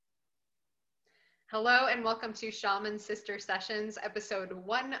Hello and welcome to Shaman Sister Sessions, episode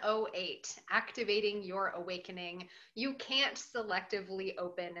 108, Activating Your Awakening. You can't selectively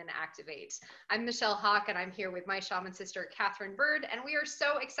open and activate. I'm Michelle Hawk and I'm here with my shaman sister, Catherine Bird, and we are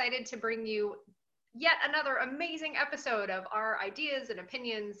so excited to bring you yet another amazing episode of our ideas and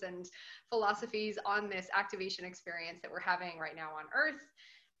opinions and philosophies on this activation experience that we're having right now on Earth.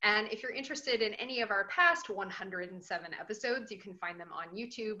 And if you're interested in any of our past 107 episodes, you can find them on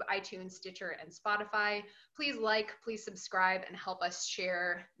YouTube, iTunes, Stitcher, and Spotify. Please like, please subscribe, and help us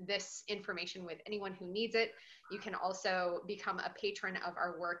share this information with anyone who needs it. You can also become a patron of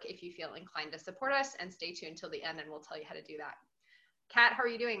our work if you feel inclined to support us, and stay tuned till the end and we'll tell you how to do that. Kat, how are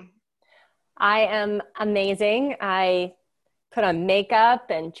you doing? I am amazing. I put on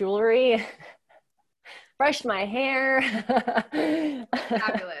makeup and jewelry. Brushed my hair.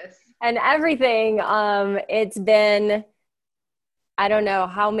 Fabulous. And everything. It's been, I don't know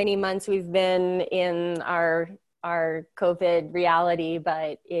how many months we've been in our COVID reality,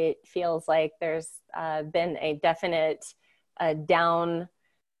 but it feels like there's been a definite down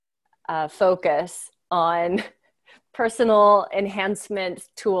focus on personal enhancement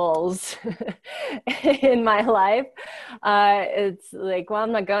tools in my life. It's like, well,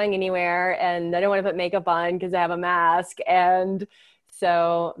 I'm not going anywhere and I don't want to put makeup on because I have a mask. And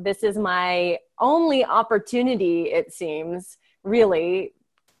so this is my only opportunity, it seems, really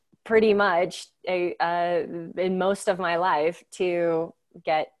pretty much in most of my life to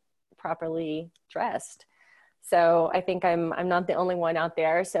get properly dressed. So I think I'm not the only one out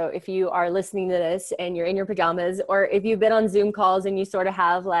there. So if you are listening to this and you're in your pajamas, or if you've been on Zoom calls and you sort of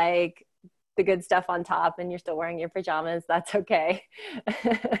have like the good stuff on top and you're still wearing your pajamas, that's okay.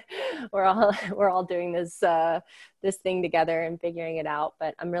 We're all doing this thing together and figuring it out.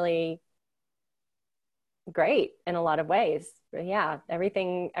 But I'm really great in a lot of ways. But yeah,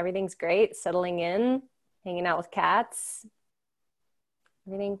 everything's great. Settling in, hanging out with cats.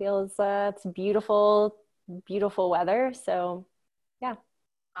 Everything feels it's beautiful weather. So yeah.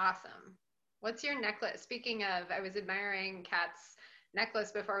 Awesome. What's your necklace? Speaking of, I was admiring Kat's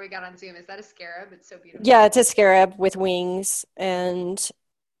necklace before we got on Zoom. Is that a scarab? It's so beautiful. Yeah, it's a scarab with wings, and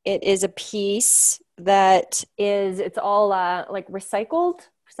it is a piece that it's all like recycled.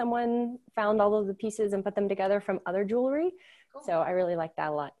 Someone found all of the pieces and put them together from other jewelry. Cool. So I really like that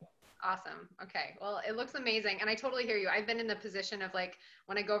a lot. Awesome. Okay. Well, it looks amazing. And I totally hear you. I've been in the position of like,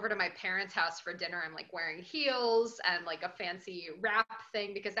 when I go over to my parents' house for dinner, I'm like wearing heels and like a fancy wrap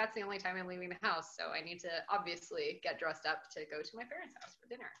thing because that's the only time I'm leaving the house. So I need to obviously get dressed up to go to my parents' house for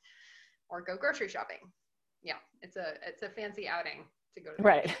dinner or go grocery shopping. Yeah. It's a fancy outing to go to.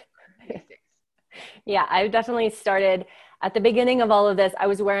 Right. Yeah. I've definitely started at the beginning of all of this. I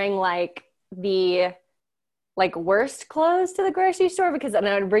was wearing like the worst clothes to the grocery store because then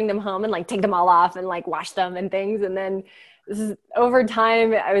I would bring them home and like take them all off and like wash them and things. And then over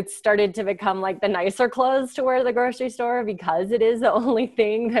time, it started to become like the nicer clothes to wear at the grocery store because it is the only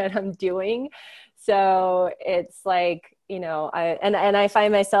thing that I'm doing. So it's like, you know, I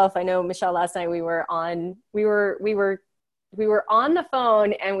find myself, I know Michelle, last night we were on the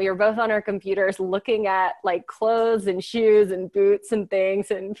phone and we were both on our computers looking at like clothes and shoes and boots and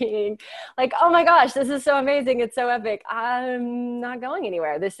things and being like, oh my gosh, this is so amazing. It's so epic. I'm not going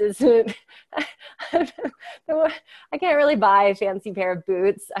anywhere. This isn't, I can't really buy a fancy pair of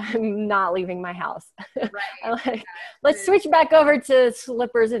boots. I'm not leaving my house. Right. Let's switch back over to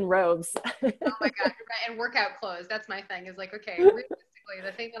slippers and robes. Oh my God. Right. And workout clothes. That's my thing is like, okay, realistically,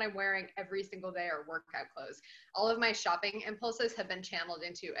 the thing that I'm wearing every single day are workout clothes. All of my shopping impulses have been channeled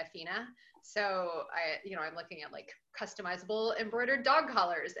into Athena. So I'm looking at like customizable embroidered dog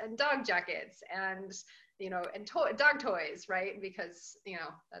collars and dog jackets and, and dog toys, right? Because,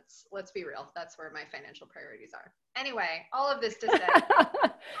 let's be real. That's where my financial priorities are. Anyway, all of this to say,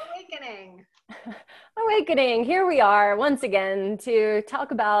 Awakening. Here we are once again to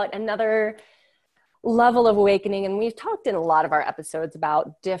talk about another level of awakening. And we've talked in a lot of our episodes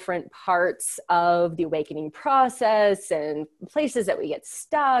about different parts of the awakening process and places that we get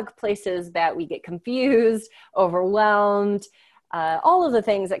stuck, places that we get confused, overwhelmed, all of the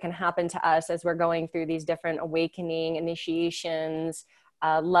things that can happen to us as we're going through these different awakening initiations,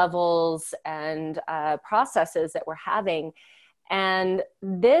 levels, and processes that we're having. And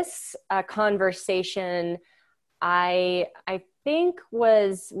this conversation, I think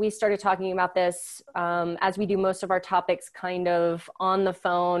we started talking about this as we do most of our topics kind of on the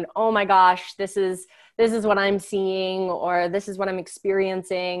phone. Oh my gosh, this is what I'm seeing, or this is what I'm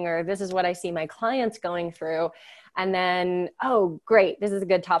experiencing, or this is what I see my clients going through. And then, oh, great, this is a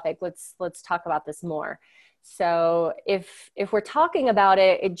good topic. Let's talk about this more. So if we're talking about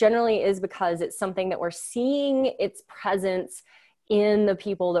it, it generally is because it's something that we're seeing its presence in the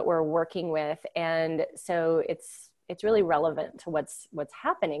people that we're working with. And so it's really relevant to what's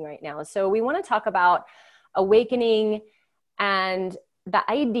happening right now. So we want to talk about awakening and the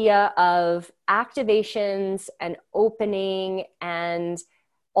idea of activations and opening, and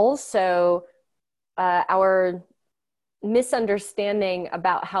also our misunderstanding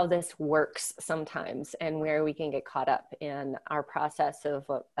about how this works sometimes, and where we can get caught up in our process of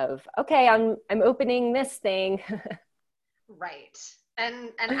okay, I'm opening this thing. Right.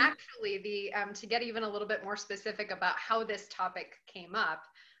 And actually the to get even a little bit more specific about how this topic came up,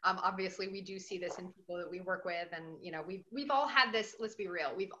 obviously we do see this in people that we work with, and you know, we've all had this, let's be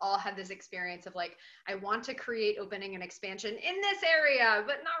real, we've all had this experience of like, I want to create opening and expansion in this area,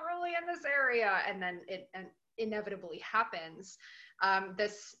 but not really in this area, and then it inevitably happens.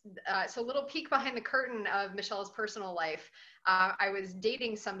 So a little peek behind the curtain of Michelle's personal life. I was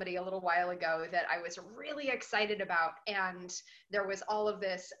dating somebody a little while ago that I was really excited about, and there was all of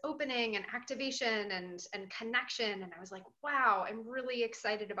this opening and activation and connection, and I was like, wow, I'm really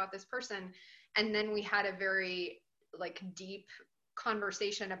excited about this person. And then we had a very like deep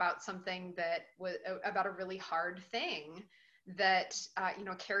conversation about something that was about a really hard thing that you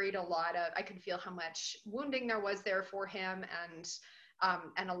know, carried a lot of, I could feel how much wounding there was there for him,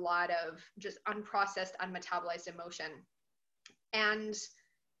 and a lot of just unprocessed, unmetabolized emotion. And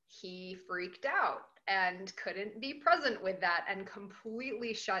he freaked out and couldn't be present with that, and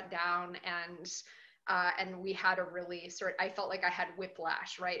completely shut down. And we had a really I felt like I had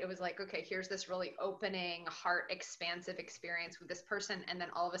whiplash, right? It was like, okay, here's this really opening, heart expansive experience with this person, and then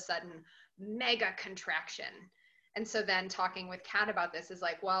all of a sudden, mega contraction. And so then talking with Kat about this is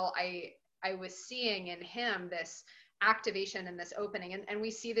like, well, I was seeing in him this activation and this opening, and we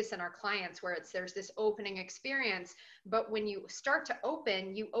see this in our clients where there's this opening experience, but when you start to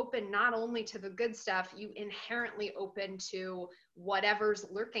open, you open not only to the good stuff, you inherently open to whatever's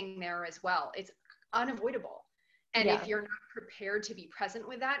lurking there as well. It's unavoidable. And if you're not prepared to be present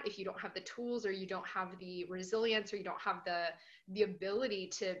with that, if you don't have the tools, or you don't have the resilience, or you don't have the ability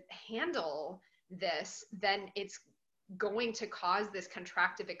to handle this, then it's going to cause this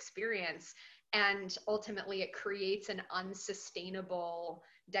contractive experience. And ultimately it creates an unsustainable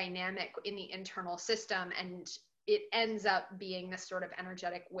dynamic in the internal system, and it ends up being this sort of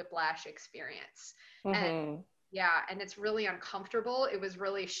energetic whiplash experience. And and it's really uncomfortable. It was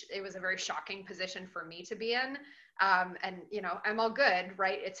a very shocking position for me to be in. And you know, I'm all good,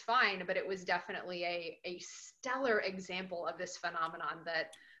 right? It's fine. But it was definitely a stellar example of this phenomenon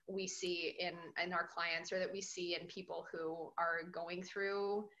that we see in our clients, or that we see in people who are going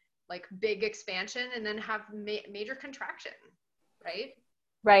through like big expansion and then have major contraction, right?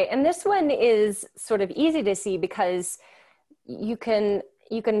 Right. And this one is sort of easy to see because you can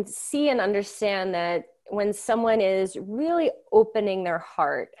see and understand that when someone is really opening their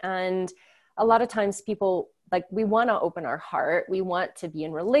heart, and a lot of times people, like, we want to open our heart. We want to be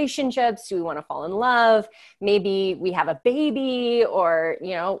in relationships. We want to fall in love. Maybe we have a baby, or,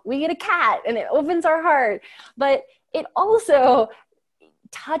 you know, we get a cat and it opens our heart. But it also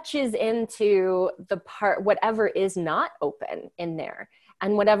touches into the part, whatever is not open in there,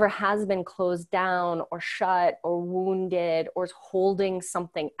 and whatever has been closed down or shut or wounded or is holding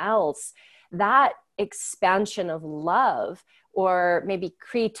something else. That expansion of love, or maybe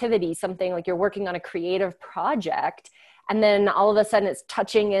creativity, something like you're working on a creative project, and then all of a sudden it's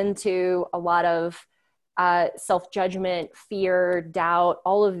touching into a lot of self-judgment, fear, doubt,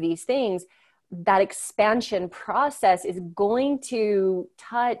 all of these things. That expansion process is going to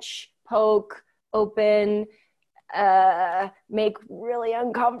touch, poke, open, make really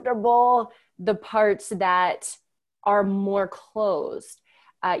uncomfortable the parts that are more closed.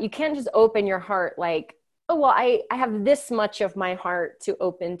 You can't just open your heart like, oh, well, I have this much of my heart to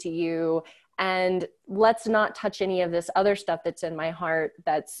open to you, and let's not touch any of this other stuff that's in my heart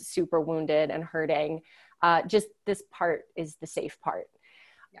that's super wounded and hurting. Just this part is the safe part.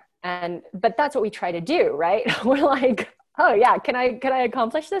 But that's what we try to do, right? We're like, oh yeah, can I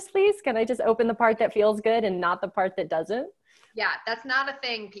accomplish this, please? Can I just open the part that feels good and not the part that doesn't? Yeah, that's not a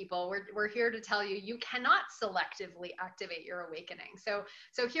thing, people. We're here to tell you, you cannot selectively activate your awakening. So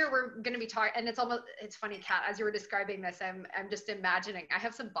here we're going to be talking, and it's funny, Kat, as you were describing this, I'm just imagining, I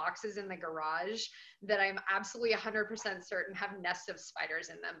have some boxes in the garage that I'm absolutely 100% certain have nests of spiders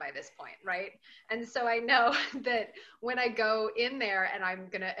in them by this point, right? And so I know that when I go in there and I'm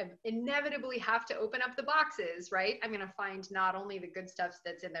going to inevitably have to open up the boxes, right? I'm going to find not only the good stuff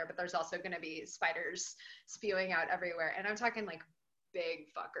that's in there, but there's also going to be spiders spewing out everywhere. And I'm talking like big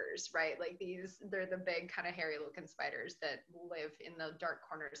fuckers, right? Like they're the big kind of hairy looking spiders that live in the dark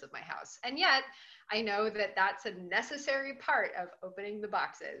corners of my house. And yet I know that that's a necessary part of opening the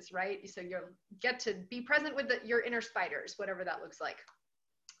boxes, right? So you get to be present with your inner spiders, whatever that looks like.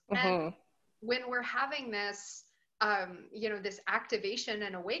 And when we're having this, this activation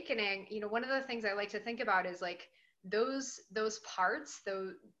and awakening, one of the things I like to think about is like those parts,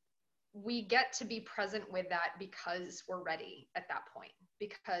 though, we get to be present with that because we're ready at that point.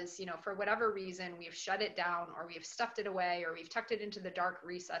 Because, for whatever reason, we've shut it down, or we've stuffed it away, or we've tucked it into the dark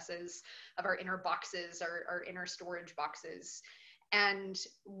recesses of our inner boxes, our inner storage boxes. And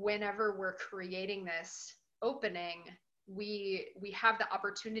whenever we're creating this opening, we have the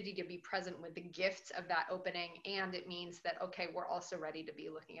opportunity to be present with the gifts of that opening. And it means that, okay, we're also ready to be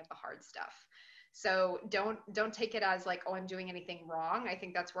looking at the hard stuff. So don't take it as like, oh, I'm doing anything wrong. I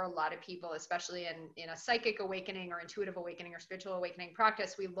think that's where a lot of people, especially in a psychic awakening or intuitive awakening or spiritual awakening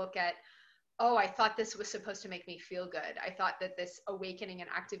practice, we look at, oh, I thought this was supposed to make me feel good. I thought that this awakening and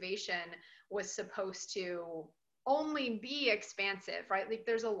activation was supposed to only be expansive, right? Like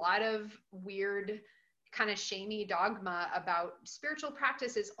there's a lot of weird kind of shamey dogma about spiritual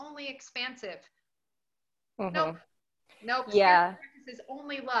practice is only expansive. Nope. Yeah. Spiritual practice is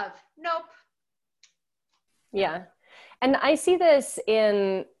only love. Nope. Yeah. And I see this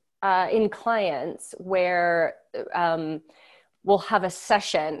in clients where we'll have a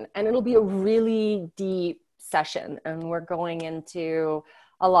session and it'll be a really deep session and we're going into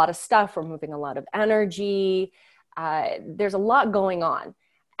a lot of stuff. We're moving a lot of energy. There's a lot going on.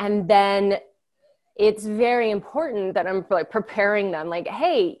 And then it's very important that I'm like preparing them like,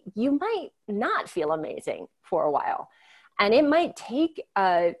 hey, you might not feel amazing for a while. And it might take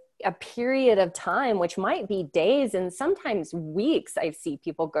a period of time, which might be days and sometimes weeks. I see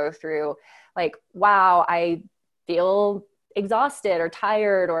people go through like, wow, I feel exhausted or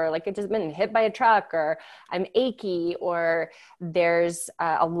tired, or like I just been hit by a truck, or I'm achy, or there's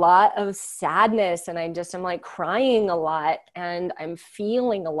a lot of sadness and I'm like crying a lot and I'm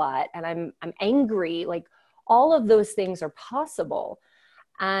feeling a lot and I'm angry. Like all of those things are possible.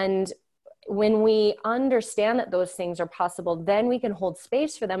 And when we understand that those things are possible, then we can hold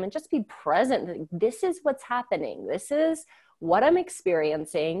space for them and just be present. This is what's happening. This is what I'm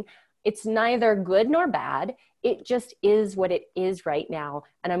experiencing. It's neither good nor bad. It just is what it is right now.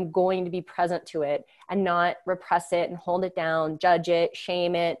 And I'm going to be present to it and not repress it and hold it down, judge it,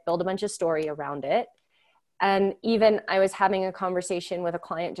 shame it, build a bunch of story around it. And even I was having a conversation with a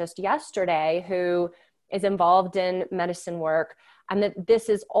client just yesterday who is involved in medicine work. And that this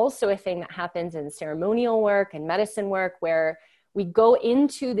is also a thing that happens in ceremonial work and medicine work, where we go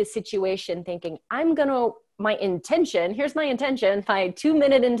into the situation thinking, my intention, here's my intention, my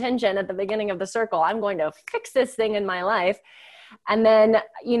 2-minute intention at the beginning of the circle, I'm going to fix this thing in my life. And then,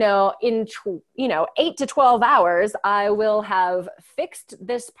 in 8 to 12 hours, I will have fixed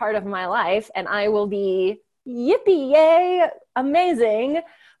this part of my life and I will be yippee, yay, amazing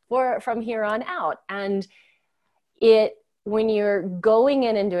from here on out. And when you're going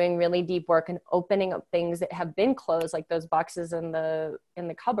in and doing really deep work and opening up things that have been closed, like those boxes in the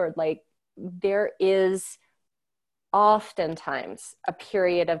cupboard, like there is oftentimes a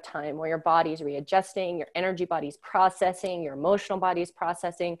period of time where your body's readjusting, your energy body's processing, your emotional body's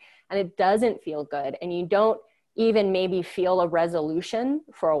processing, and it doesn't feel good. And you don't even maybe feel a resolution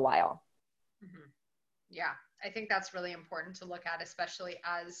for a while. Mm-hmm. Yeah, I think that's really important to look at, especially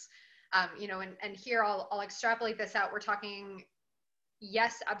as, and here I'll extrapolate this out. We're talking,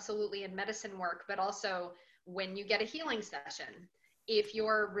 yes, absolutely in medicine work, but also when you get a healing session, if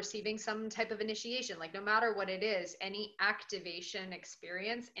you're receiving some type of initiation, like no matter what it is, any activation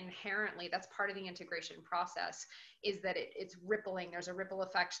experience inherently, that's part of the integration process, is that it's rippling. There's a ripple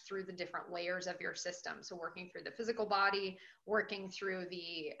effect through the different layers of your system. So working through the physical body, working through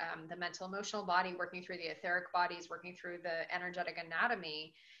the mental emotional body, working through the etheric bodies, working through the energetic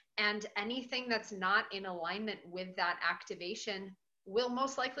anatomy, and anything that's not in alignment with that activation will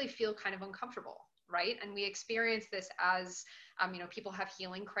most likely feel kind of uncomfortable. Right. And we experience this as, people have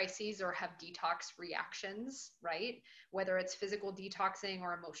healing crises or have detox reactions, right? Whether it's physical detoxing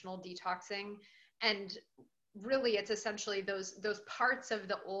or emotional detoxing. And really, it's essentially those parts of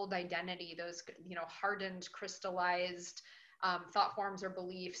the old identity, those, hardened, crystallized thought forms or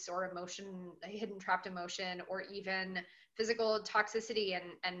beliefs or emotion, hidden trapped emotion, or even physical toxicity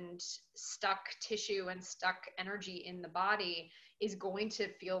and stuck tissue and stuck energy in the body is going to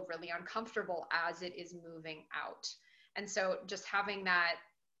feel really uncomfortable as it is moving out. And so just having that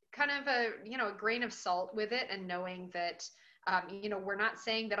kind of a grain of salt with it, and knowing that, we're not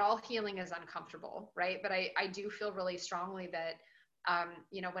saying that all healing is uncomfortable, right? But I do feel really strongly that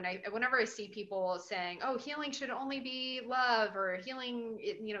Whenever I see people saying, oh, healing should only be love, or healing,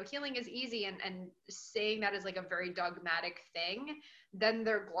 healing is easy, and saying that is like a very dogmatic thing, then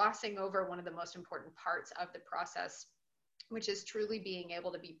they're glossing over one of the most important parts of the process, which is truly being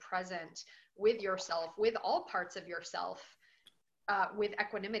able to be present with yourself, with all parts of yourself, with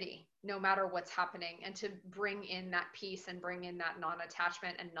equanimity, no matter what's happening, and to bring in that peace and bring in that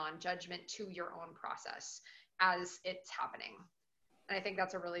non-attachment and non-judgment to your own process as it's happening. And I think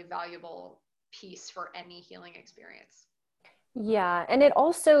that's a really valuable piece for any healing experience. Yeah. And it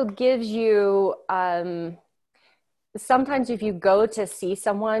also gives you, sometimes if you go to see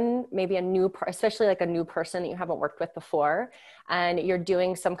someone, maybe especially like a new person that you haven't worked with before, and you're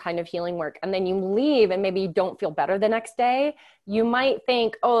doing some kind of healing work, and then you leave and maybe you don't feel better the next day, you might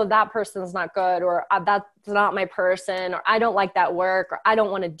think, oh, that person's not good, or that's not my person, or I don't like that work, or I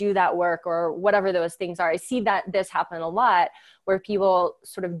don't want to do that work, or whatever those things are. I see that this happen a lot, where people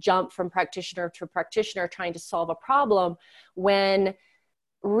sort of jump from practitioner to practitioner trying to solve a problem, when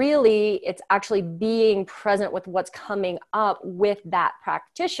really it's actually being present with what's coming up with that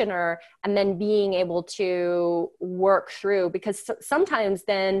practitioner, and then being able to work through, because sometimes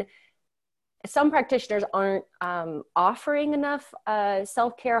then some practitioners aren't offering enough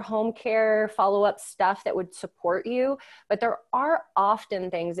self-care, home care, follow-up stuff that would support you, but there are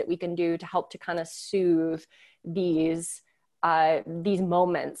often things that we can do to help to kind of soothe these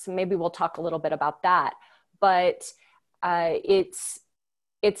moments. Maybe we'll talk a little bit about that, but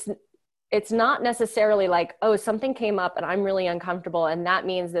it's not necessarily like, oh, something came up and I'm really uncomfortable, and that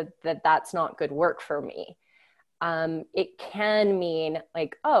means that's not good work for me. It can mean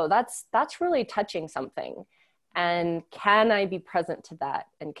like, oh, that's really touching something, and can I be present to that,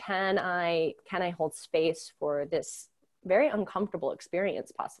 and can I hold space for this very uncomfortable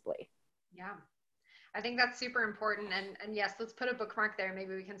experience possibly. Yeah, I think that's super important. And yes, let's put a bookmark there.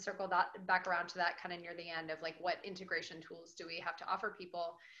 Maybe we can circle that back around to that kind of near the end of like, what integration tools do we have to offer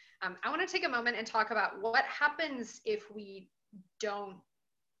people? I want to take a moment and talk about what happens if we don't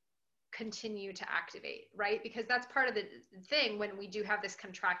continue to activate, right? Because that's part of the thing when we do have this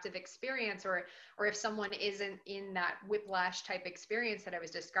contractive experience, or if someone isn't in that whiplash type experience that I was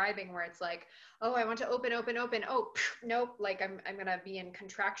describing, where it's like, oh, I want to open. Oh, nope. Like I'm going to be in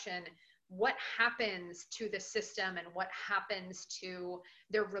contraction. What happens to the system, and what happens to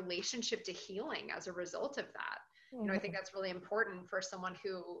their relationship to healing as a result of that? I think that's really important for someone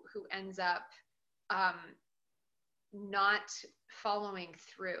who ends up not following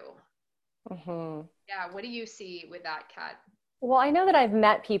through. Mm-hmm. Yeah. What do you see with that, Kat? Well, I know that I've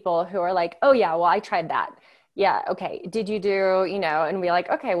met people who are like, oh yeah, well, I tried that. Yeah. Okay. Did you do, and we're like,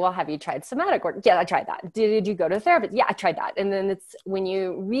 okay, well, have you tried somatic work? Yeah, I tried that. Did you go to a therapist? Yeah, I tried that. And then it's when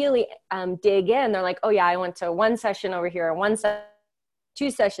you really dig in, they're like, oh yeah, I went to one session over here, two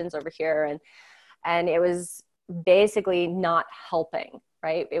sessions over here. And it was basically not helping,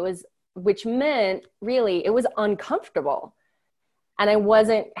 right? Which meant really it was uncomfortable, and I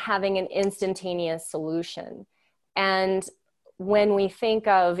wasn't having an instantaneous solution. And when we think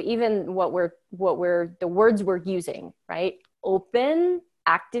of even the words we're using, right? Open,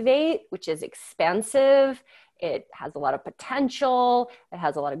 activate, which is expansive. It has a lot of potential. It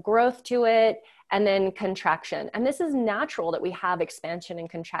has a lot of growth to it. And then contraction. And this is natural that we have expansion and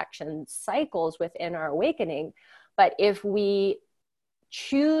contraction cycles within our awakening. But if we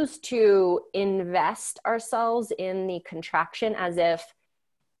choose to invest ourselves in the contraction as if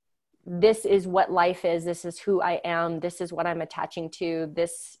this is what life is, this is who I am, this is what I'm attaching to,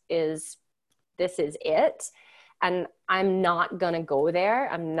 this is it, and I'm not going to go there,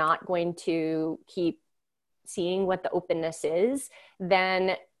 I'm not going to keep seeing what the openness is,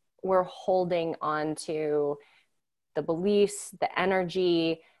 then we're holding on to the beliefs, the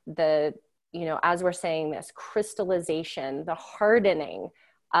energy, as we're saying, this crystallization, the hardening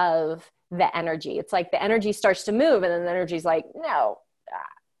of the energy. It's like the energy starts to move, and then the energy's like, no.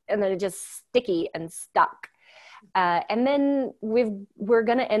 And then it's just sticky and stuck. And then we're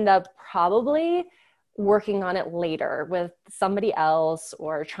going to end up probably working on it later with somebody else,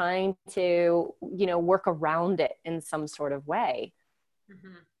 or trying to, work around it in some sort of way.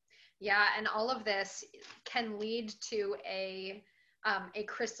 Mm-hmm. Yeah. And all of this can lead to a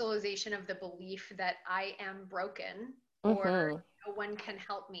crystallization of the belief that I am broken, or no one can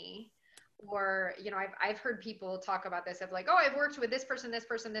help me. Or, I've heard people talk about this of like, oh, I've worked with this person,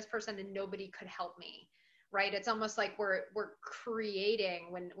 and nobody could help me. Right. It's almost like we're creating,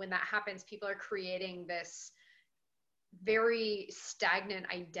 when that happens, people are creating this very stagnant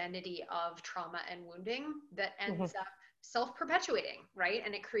identity of trauma and wounding that ends up self-perpetuating, right?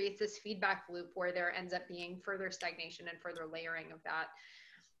 And it creates this feedback loop where there ends up being further stagnation and further layering of that.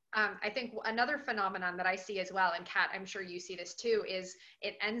 I think another phenomenon that I see as well, and Kat, I'm sure you see this too, is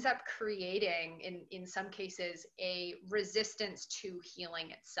it ends up creating, in some cases, a resistance to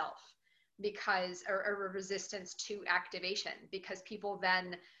healing itself, because, or a resistance to activation, because people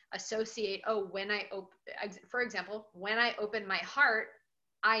then associate, oh, for example, when I open my heart,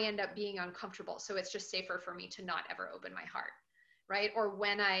 I end up being uncomfortable. So it's just safer for me to not ever open my heart. Right? Or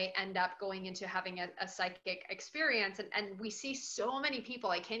when I end up going into having a psychic experience, and we see so many people,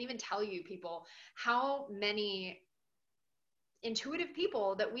 I can't even tell you people, how many intuitive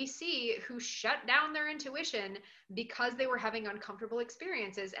people that we see who shut down their intuition because they were having uncomfortable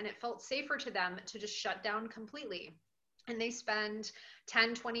experiences and it felt safer to them to just shut down completely. And they spend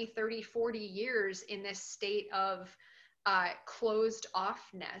 10, 20, 30, 40 years in this state of closed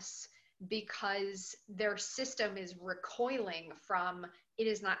offness, because their system is recoiling from, it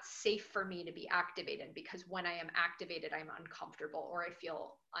is not safe for me to be activated, because when I am activated, I'm uncomfortable or I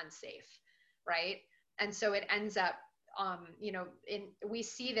feel unsafe, right? And so it ends up, we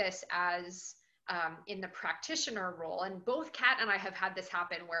see this as in the practitioner role. And both Kat and I have had this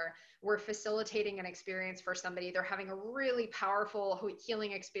happen where we're facilitating an experience for somebody. They're having a really powerful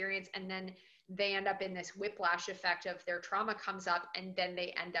healing experience, and then they end up in this whiplash effect of their trauma comes up, and then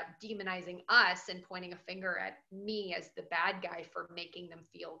they end up demonizing us and pointing a finger at me as the bad guy for making them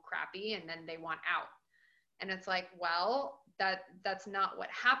feel crappy, and then they want out. And it's like, well, that's not what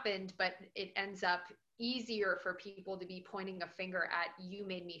happened, but it ends up easier for people to be pointing a finger at, you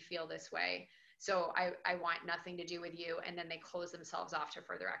made me feel this way, so I want nothing to do with you, and then they close themselves off to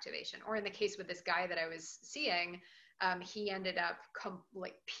further activation. Or in the case with this guy that I was seeing, he ended up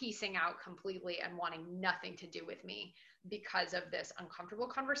piecing out completely and wanting nothing to do with me because of this uncomfortable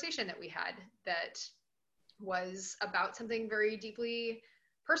conversation that we had that was about something very deeply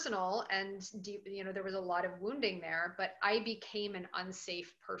personal and deep. There was a lot of wounding there, but I became an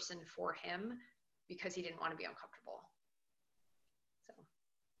unsafe person for him because he didn't want to be uncomfortable. So,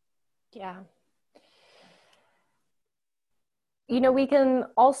 yeah. We can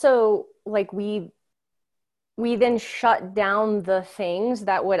also, we then shut down the things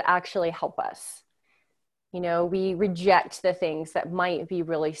that would actually help us. We reject the things that might be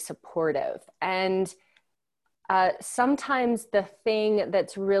really supportive. And sometimes the thing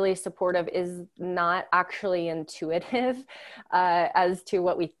that's really supportive is not actually intuitive as to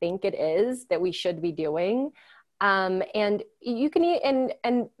what we think it is that we should be doing. And you can,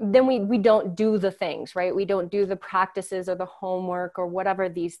 and then we don't do the things, right? We don't do the practices or the homework or whatever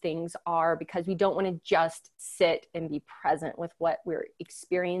these things are, because we don't want to just sit and be present with what we're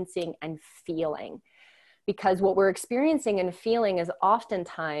experiencing and feeling. Because what we're experiencing and feeling is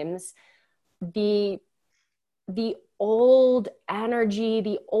oftentimes the old energy,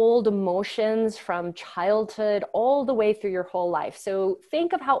 the old emotions from childhood all the way through your whole life. So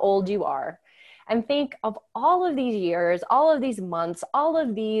think of how old you are. And think of all of these years, all of these months, all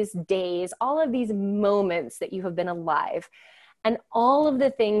of these days, all of these moments that you have been alive, and all of the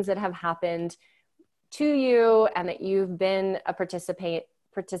things that have happened to you and that you've been a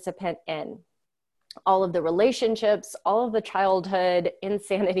participant in. All of the relationships, all of the childhood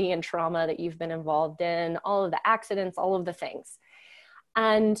insanity and trauma that you've been involved in, all of the accidents, all of the things.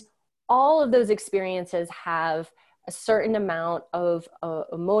 And all of those experiences have a certain amount of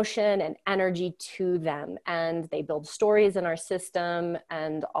emotion and energy to them, and they build stories in our system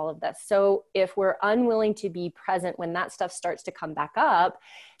and all of this. So if we're unwilling to be present when that stuff starts to come back up,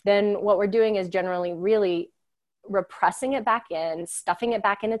 then what we're doing is generally really repressing it back in, stuffing it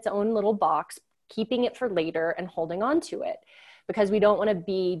back in its own little box, keeping it for later and holding on to it, because we don't want to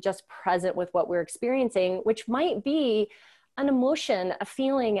be just present with what we're experiencing, which might be an emotion, a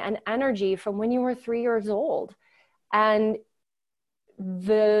feeling, an energy from when you were 3 years old. And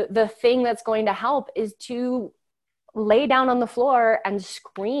the thing that's going to help is to lay down on the floor and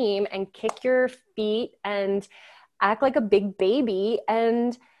scream and kick your feet and act like a big baby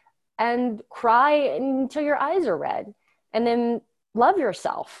and cry until your eyes are red, and then love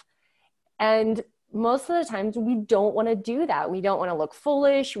yourself. And most of the times we don't want to do that. We don't want to look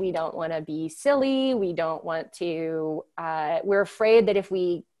foolish. We don't want to be silly. We don't want to, we're afraid that if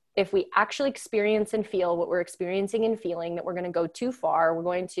we actually experience and feel what we're experiencing and feeling, that we're going to go too far. We're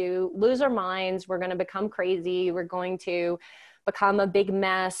going to lose our minds. We're going to become crazy. We're going to become a big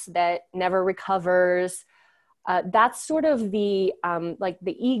mess that never recovers. That's sort of the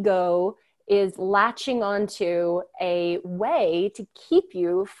ego is latching onto a way to keep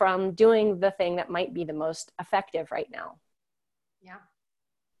you from doing the thing that might be the most effective right now. Yeah.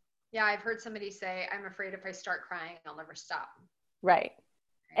 Yeah, I've heard somebody say, I'm afraid if I start crying, I'll never stop. Right.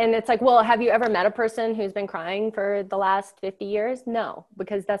 Right. And it's like, well, have you ever met a person who's been crying for the last 50 years? No,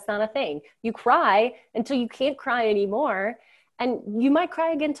 because that's not a thing. You cry until you can't cry anymore, and you might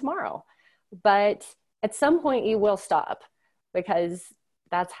cry again tomorrow. But at some point, you will stop, because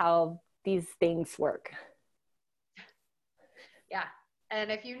that's how these things work. Yeah.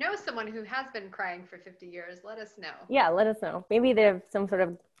 And if you know someone who has been crying for 50 years, let us know. Yeah, let us know. Maybe they have some sort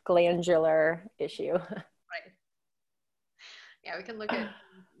of glandular issue. Right. Yeah, we can look at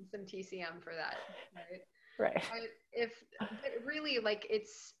some TCM for that. Right. Right. But really, like,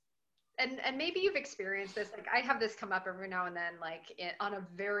 it's, and maybe you've experienced this. Like, I have this come up every now and then, like, on a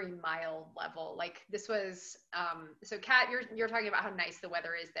very mild level. Like, this was, so Kat, you're talking about how nice the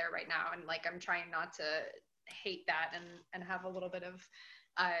weather is there right now, and like, I'm trying not to hate that and have a little bit of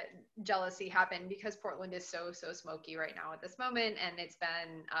jealousy happen, because Portland is so smoky right now at this moment, and it's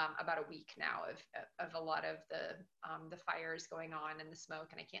been about a week now of a lot of the fires going on and the smoke,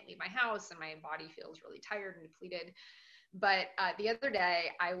 and I can't leave my house, and my body feels really tired and depleted. But the other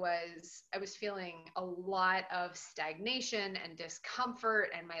day, I was feeling a lot of stagnation and discomfort,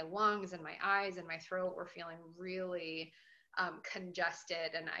 and my lungs and my eyes and my throat were feeling really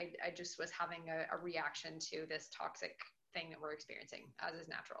congested, and I just was having a reaction to this toxic thing that we're experiencing, as is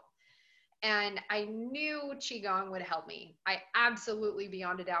natural. And I knew Qigong would help me. I absolutely,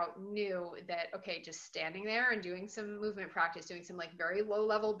 beyond a doubt, knew that, okay, just standing there and doing some movement practice, doing some like very low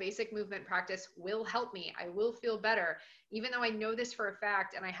level basic movement practice will help me. I will feel better. Even though I know this for a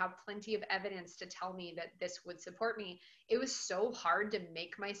fact and I have plenty of evidence to tell me that this would support me, it was so hard to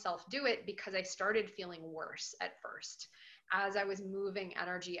make myself do it, because I started feeling worse at first. As I was moving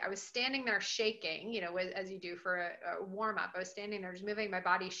energy, I was standing there shaking, as you do for a warm up. I was standing there just moving my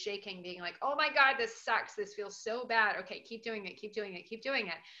body, shaking, being like, oh my God, this sucks. This feels so bad. Okay, keep doing it, keep doing it, keep doing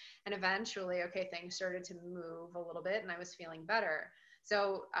it. And eventually, okay, things started to move a little bit and I was feeling better.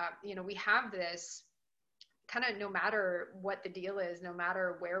 So, we have this kind of, no matter what the deal is, no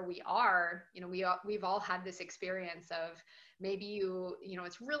matter where we are, we've all had this experience of, maybe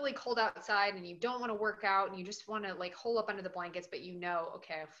it's really cold outside and you don't want to work out and you just want to like hole up under the blankets, but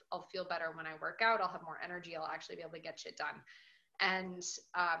okay, I'll feel better when I work out. I'll have more energy. I'll actually be able to get shit done. And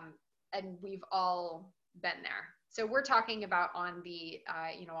we've all been there. So we're talking about on the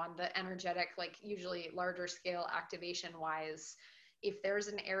energetic, like usually larger scale activation wise, if there's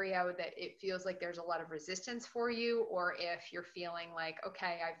an area that it feels like there's a lot of resistance for you, or if you're feeling like,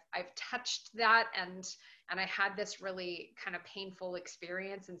 okay, I've touched that and I had this really kind of painful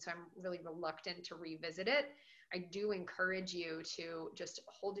experience, and so I'm really reluctant to revisit it, I do encourage you to just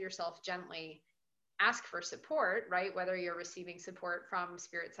hold yourself gently, ask for support, right? Whether you're receiving support from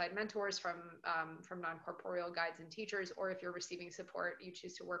spirit side mentors, from non-corporeal guides and teachers, or if you're receiving support, you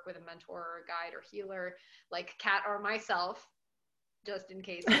choose to work with a mentor or a guide or healer like Kat or myself, just in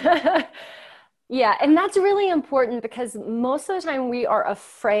case. Yeah, and that's really important, because most of the time we are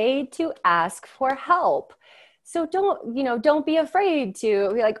afraid to ask for help. So don't be afraid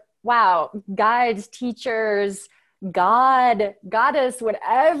to be like, wow, guides, teachers, God, goddess,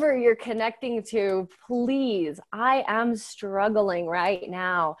 whatever you're connecting to, please, I am struggling right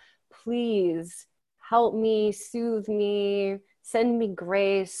now. Please help me, soothe me, send me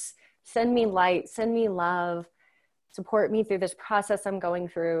grace, send me light, send me love, support me through this process I'm going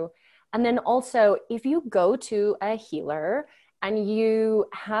through. And then also, if you go to a healer and you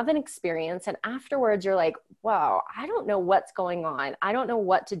have an experience and afterwards you're like, wow, I don't know what's going on, I don't know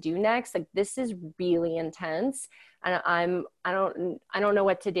what to do next, like this is really intense and I don't know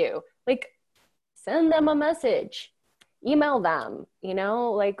what to do, like send them a message, email them,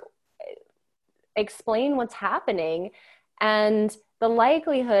 like explain what's happening. And the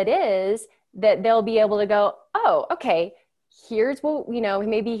likelihood is that they'll be able to go, oh, okay, here's what,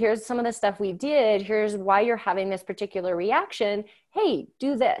 maybe here's some of the stuff we did. Here's why you're having this particular reaction. Hey,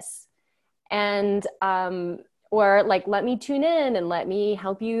 do this. And, or like, let me tune in and let me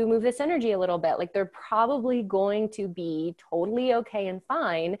help you move this energy a little bit. Like they're probably going to be totally okay and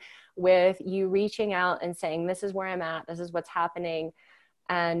fine with you reaching out and saying, this is where I'm at, this is what's happening.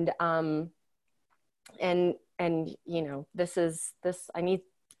 And this, I need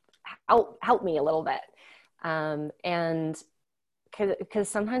help me a little bit. And because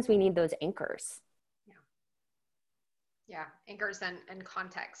sometimes we need those anchors. Yeah. Anchors and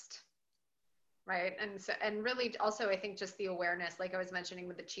context. Right. And really also, I think just the awareness, like I was mentioning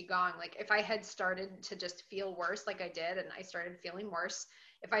with the Qigong, like if I had started to just feel worse, like I did, and I started feeling worse,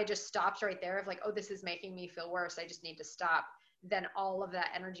 if I just stopped right there of like, oh, this is making me feel worse, I just need to stop. then all of that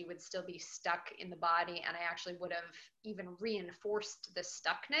energy would still be stuck in the body. And I actually would have even reinforced the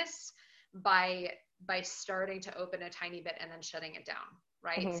stuckness by starting to open a tiny bit and then shutting it down.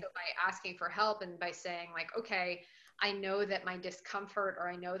 Right. Mm-hmm. So by asking for help and by saying like, okay, I know that my discomfort, or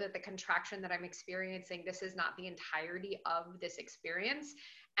I know that the contraction that I'm experiencing, this is not the entirety of this experience.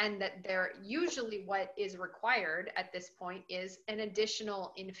 And that there usually what is required at this point is an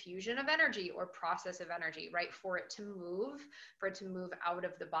additional infusion of energy or process of energy, right? For it to move out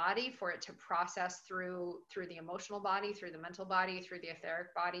of the body, for it to process through the emotional body, through the mental body, through the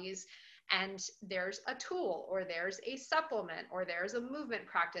etheric bodies. And there's a tool, or there's a supplement, or there's a movement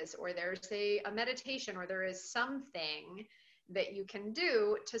practice, or there's a meditation, or there is something that you can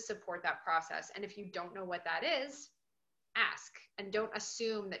do to support that process. And if you don't know what that is, ask, and don't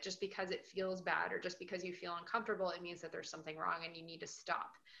assume that just because it feels bad or just because you feel uncomfortable, it means that there's something wrong and you need to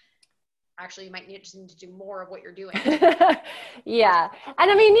stop. Actually, you might need to do more of what you're doing. Yeah.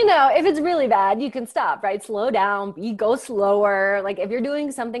 And I mean, if it's really bad, you can stop, right? Slow down, you go slower. Like if you're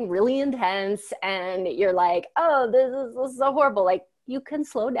doing something really intense and you're like, oh, this is so horrible. Like you can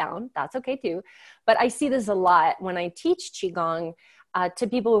slow down. That's okay too. But I see this a lot when I teach Qigong to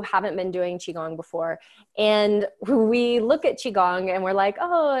people who haven't been doing Qigong before. And we look at Qigong and we're like,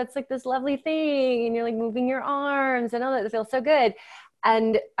 oh, it's like this lovely thing. And you're like moving your arms and oh, that feels so good.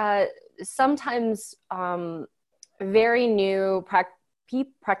 And sometimes very new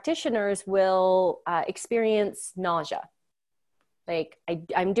practitioners will experience nausea. Like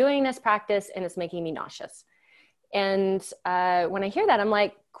I'm doing this practice and it's making me nauseous. And when I hear that, I'm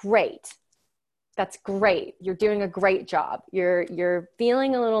like, great. That's great. You're doing a great job. You're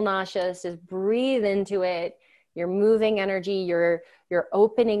feeling a little nauseous. Just breathe into it. You're moving energy. You're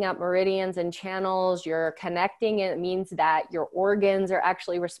opening up meridians and channels. You're connecting. It means that your organs are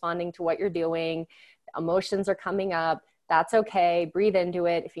actually responding to what you're doing. Emotions are coming up. That's okay. Breathe into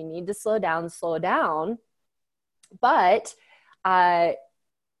it. If you need to slow down, slow down. But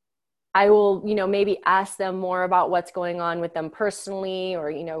I will, maybe ask them more about what's going on with them personally, or,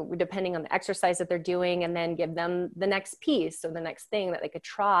 depending on the exercise that they're doing, and then give them the next piece or the next thing that they could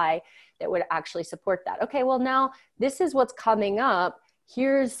try that would actually support that. Okay, well, now this is what's coming up.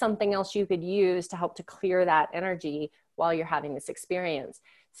 Here's something else you could use to help to clear that energy while you're having this experience.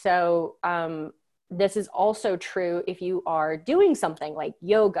 So this is also true if you are doing something like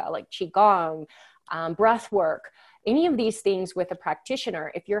yoga, like Qigong, breath work, any of these things with a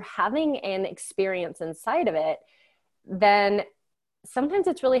practitioner. If you're having an experience inside of it, then sometimes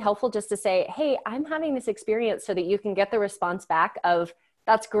it's really helpful just to say, hey, I'm having this experience, so that you can get the response back of,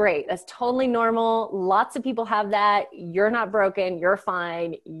 that's great. That's totally normal. Lots of people have that. You're not broken. You're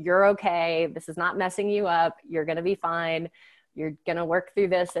fine. You're okay. This is not messing you up. You're going to be fine. You're going to work through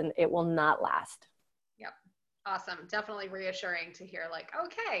this and it will not last. Yep. Awesome. Definitely reassuring to hear like,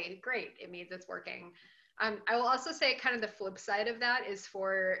 okay, great. It means it's working. I will also say kind of the flip side of that is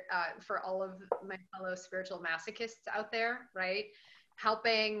for all of my fellow spiritual masochists out there, right?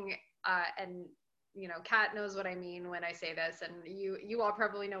 Helping, and Kat knows what I mean when I say this, and you all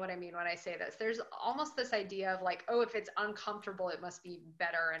probably know what I mean when I say this. There's almost this idea of like, oh, if it's uncomfortable, it must be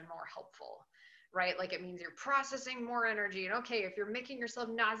better and more helpful, right? Like it means you're processing more energy. And okay, if you're making yourself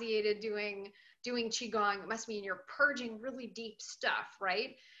nauseated doing Qigong, it must mean you're purging really deep stuff,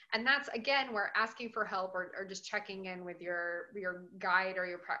 right? And that's, again, where asking for help or just checking in with your guide or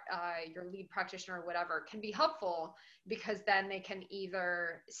your lead practitioner or whatever can be helpful, because then they can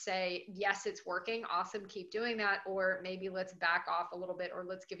either say, yes, it's working, awesome, keep doing that, or maybe let's back off a little bit, or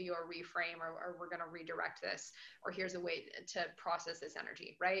let's give you a reframe, or we're going to redirect this, or here's a way to process this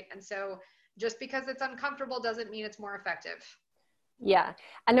energy, right? And so just because it's uncomfortable doesn't mean it's more effective. Yeah.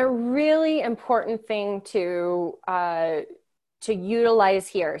 And a really important thing to utilize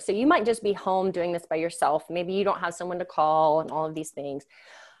here. So you might just be home doing this by yourself. Maybe you don't have someone to call and all of these things.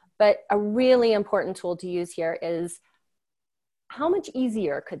 But a really important tool to use here is, how much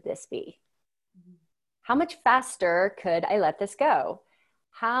easier could this be? How much faster could I let this go?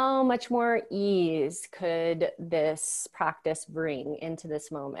 How much more ease could this practice bring into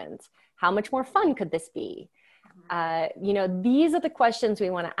this moment? How much more fun could this be? These are the questions we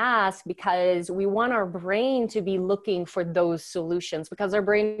want to ask, because we want our brain to be looking for those solutions, because our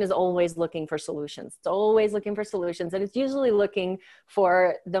brain is always looking for solutions. It's always looking for solutions. And it's usually looking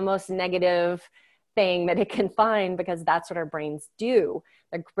for the most negative thing that it can find, because that's what our brains do.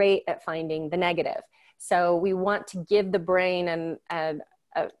 They're great at finding the negative. So we want to give the brain a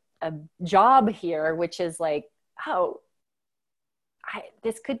job here, which is like,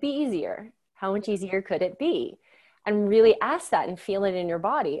 this could be easier. How much easier could it be? And really ask that and feel it in your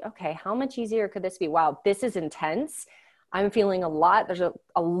body. Okay, how much easier could this be? Wow, this is intense. I'm feeling a lot. There's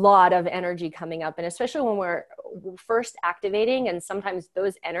a lot of energy coming up. And especially when we're first activating, and sometimes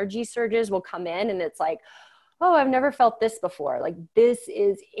those energy surges will come in and it's like, oh, I've never felt this before. Like, this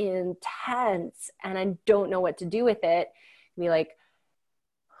is intense and I don't know what to do with it. Be like,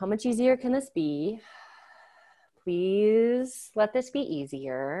 how much easier can this be? Please let this be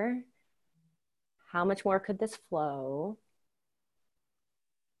easier. How much more could this flow?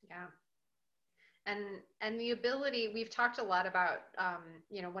 Yeah. And the ability, we've talked a lot about,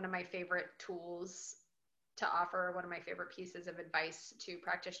 one of my favorite tools to offer, one of my favorite pieces of advice to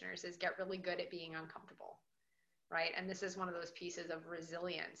practitioners is get really good at being uncomfortable, right? And this is one of those pieces of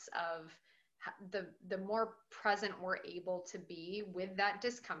resilience of the more present we're able to be with that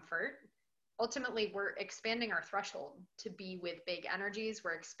discomfort. Ultimately, we're expanding our threshold to be with big energies.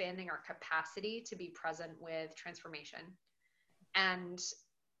 We're expanding our capacity to be present with transformation. And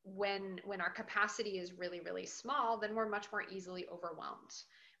when our capacity is really, really small, then we're much more easily overwhelmed.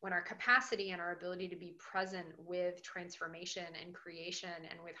 When our capacity and our ability to be present with transformation and creation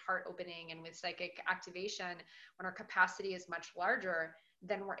and with heart opening and with psychic activation, when our capacity is much larger,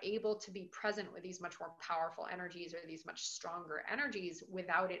 then we're able to be present with these much more powerful energies or these much stronger energies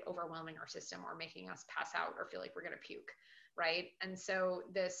without it overwhelming our system or making us pass out or feel like we're going to puke, right? And so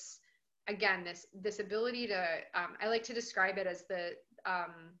this, again, this ability to, I like to describe it as the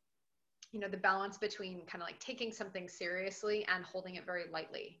balance between kind of like taking something seriously and holding it very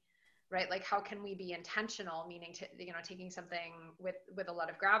lightly, right? Like, how can we be intentional, meaning taking something with a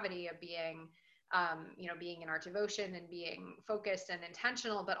lot of gravity of being, being in our devotion and being focused and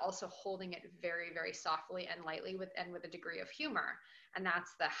intentional, but also holding it very, very softly and lightly with a degree of humor. And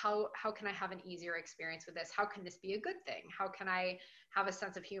that's how can I have an easier experience with this? How can this be a good thing? How can I have a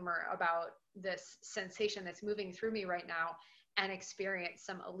sense of humor about this sensation that's moving through me right now and experience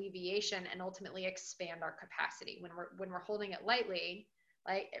some alleviation and ultimately expand our capacity? When we're holding it lightly,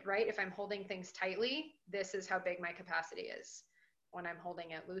 like, right? If I'm holding things tightly, this is how big my capacity is. When I'm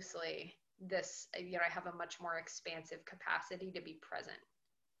holding it loosely, I have a much more expansive capacity to be present.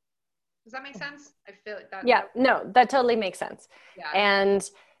 Does that make sense? I feel like that. Yeah, no, that totally makes sense. Yeah. And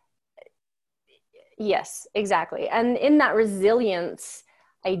yes, exactly. And in that resilience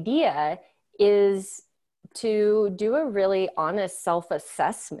idea is to do a really honest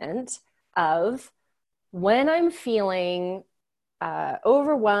self-assessment of when I'm feeling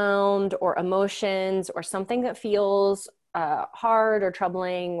overwhelmed or emotions or something that feels hard or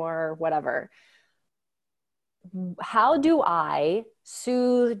troubling or whatever. How do I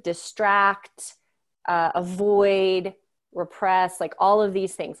soothe, distract, avoid, repress, like all of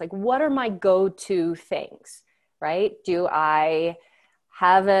these things? Like, what are my go-to things, right? Do I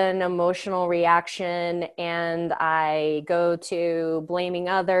have an emotional reaction and I go to blaming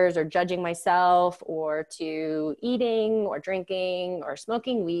others or judging myself, or to eating or drinking or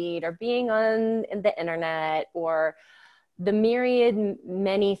smoking weed or being on the internet, or the myriad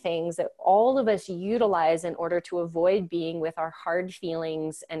many things that all of us utilize in order to avoid being with our hard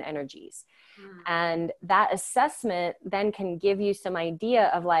feelings and energies. And that assessment then can give you some idea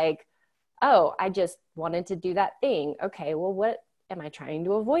of like, oh, I just wanted to do that thing. Okay, well, what am I trying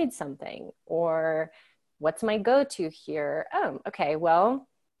to avoid something? Or what's my go-to here? Oh, okay, well,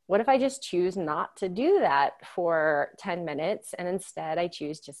 what if I just choose not to do that for 10 minutes and instead I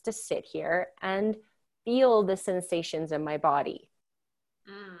choose just to sit here and feel the sensations in my body?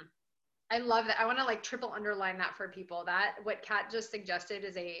 I love that. I want to like triple underline that for people. That what Kat just suggested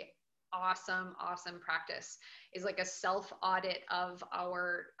is a awesome practice, is like a self audit of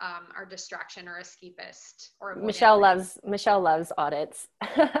our distraction or escapist or Michelle loves audits.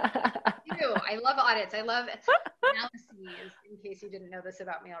 I love audits. I love analyses. In case you didn't know this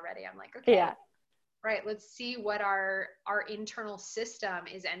about me already, I'm like, okay, yeah. Right. Let's see what our internal system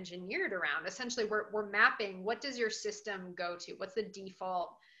is engineered around. Essentially, we're mapping, what does your system go to? What's the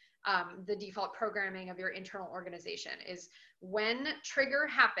default programming of your internal organization? Is when trigger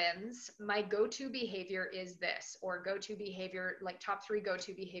happens, my go-to behavior is this, or go-to behavior, like top 3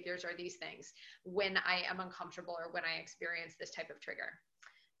 go-to behaviors are these things when I am uncomfortable or when I experience this type of trigger.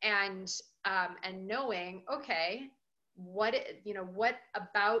 And knowing, okay, what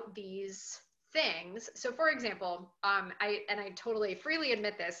about these things. So for example, I totally freely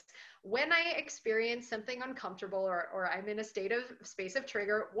admit this, when I experience something uncomfortable or I'm in a space of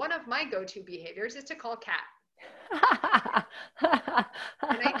trigger, one of my go-to behaviors is to call Kat. And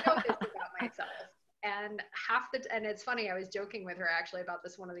I know this about myself. And it's funny, I was joking with her actually about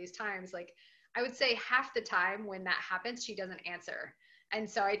this one of these times. Like, I would say half the time when that happens, she doesn't answer. And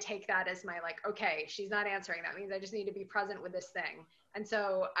so I take that as my like, okay, she's not answering. That means I just need to be present with this thing. And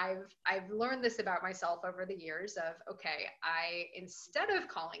so I've learned this about myself over the years of, okay, I, instead of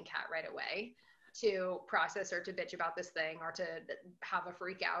calling Kat right away to process or to bitch about this thing or to have a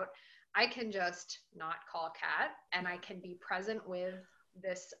freak out, I can just not call Kat, and I can be present with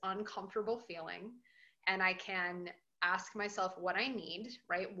this uncomfortable feeling, and I can ask myself what I need,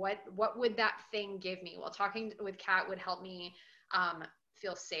 right? What would that thing give me? Well, talking with Kat would help me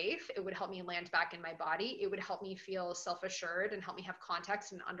feel safe. It would help me land back in my body. It would help me feel self-assured and help me have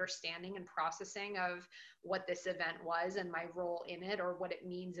context and understanding and processing of what this event was and my role in it, or what it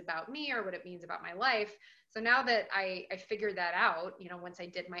means about me, or what it means about my life. So now that I figured that out, you know, once I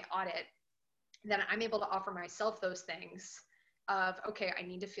did my audit, then I'm able to offer myself those things of, okay, I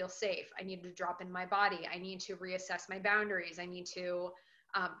need to feel safe. I need to drop in my body. I need to reassess my boundaries. I need to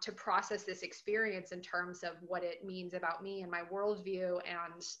process this experience in terms of what it means about me and my worldview,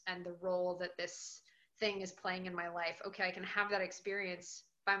 and the role that this thing is playing in my life. Okay, I can have that experience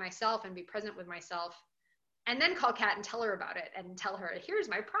by myself and be present with myself, and then call Kat and tell her about it, and tell her, here's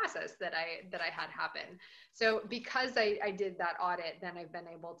my process that I had happen. So because I did that audit, then I've been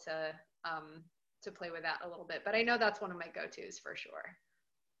able to play with that a little bit. But I know that's one of my go-tos for sure.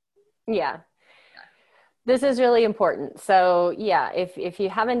 Yeah. This is really important. So yeah, if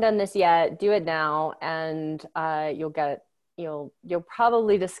you haven't done this yet, do it now, and you'll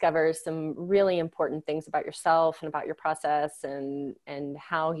probably discover some really important things about yourself and about your process, and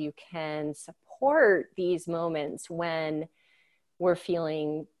how you can support these moments when we're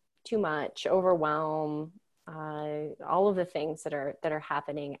feeling too much, overwhelm, all of the things that are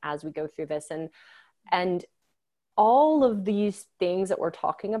happening as we go through this, and all of these things that we're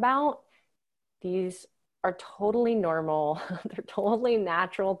talking about, these are totally normal. They're totally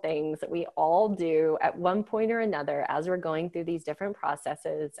natural things that we all do at one point or another as we're going through these different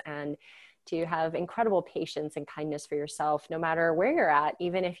processes, and to have incredible patience and kindness for yourself, no matter where you're at,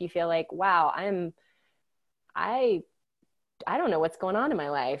 even if you feel like, wow, I don't know what's going on in my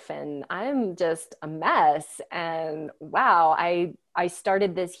life, and I'm just a mess. And wow, I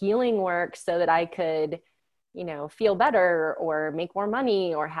started this healing work so that I could, you know, feel better or make more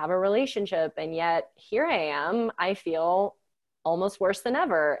money or have a relationship. And yet here I am, I feel almost worse than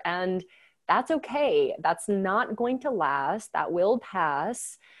ever. And that's okay. That's not going to last. That will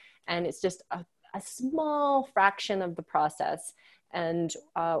pass. And it's just a small fraction of the process. And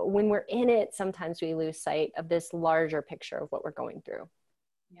when we're in it, sometimes we lose sight of this larger picture of what we're going through.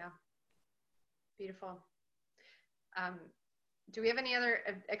 Yeah. Beautiful. Do we have any other,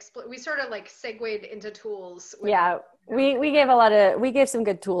 we sort of like segued into tools. Yeah, we gave some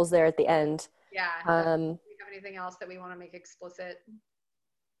good tools there at the end. Yeah. Do we have anything else that we want to make explicit?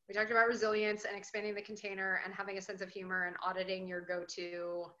 We talked about resilience and expanding the container and having a sense of humor and auditing your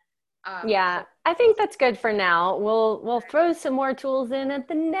go-to. Yeah, I think that's good for now. We'll throw some more tools in at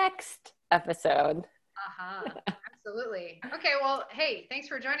the next episode. Absolutely. Okay, well, hey, thanks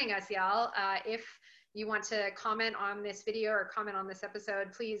for joining us, y'all. If you want to comment on this video or comment on this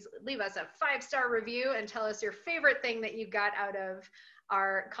episode, please leave us a 5-star review and tell us your favorite thing that you got out of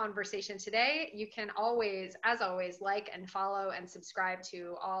our conversation today. You can always, as always, like and follow and subscribe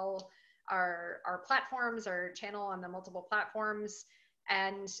to all our platforms, our channel on the multiple platforms.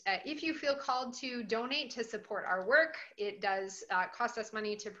 And if you feel called to donate to support our work, it does cost us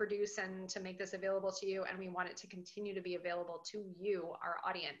money to produce and to make this available to you. And we want it to continue to be available to you, our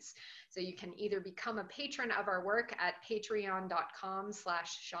audience. So you can either become a patron of our work at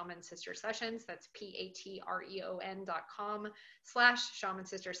patreon.com/Shaman Sister Sessions. That's patreon.com/Shaman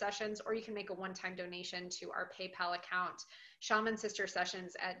Sister Sessions. Or you can make a one-time donation to our PayPal account,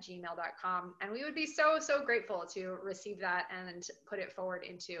 shamansistersessions@gmail.com. And we would be so, so grateful to receive that and put it forward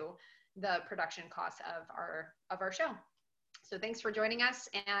into the production costs of our show. So thanks for joining us.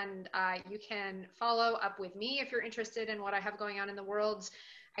 And you can follow up with me if you're interested in what I have going on in the world.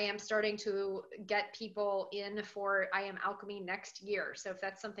 I am starting to get people in for I Am Alchemy next year. So if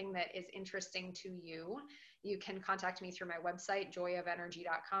that's something that is interesting to you, you can contact me through my website,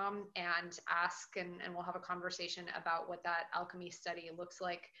 joyofenergy.com, and ask, and we'll have a conversation about what that alchemy study looks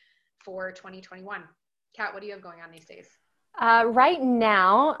like for 2021. Kat, what do you have going on these days? Right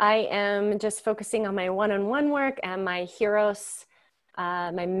now, I am just focusing on my one-on-one work and my Heroes,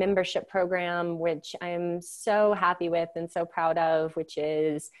 my membership program, which I am so happy with and so proud of, which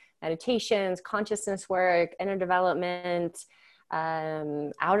is meditations, consciousness work, inner development,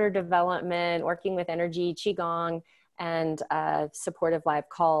 outer development, working with energy, qigong, and supportive live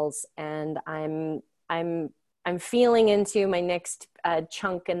calls. And I'm feeling into my next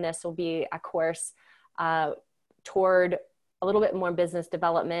chunk, and this will be a course toward a little bit more business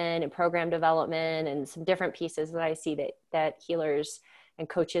development and program development and some different pieces that I see that healers and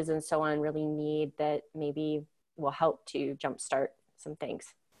coaches and so on really need, that maybe will help to jumpstart some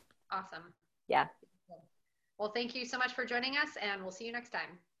things. Awesome. Yeah. Well, thank you so much for joining us, and we'll see you next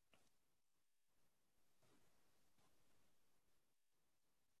time.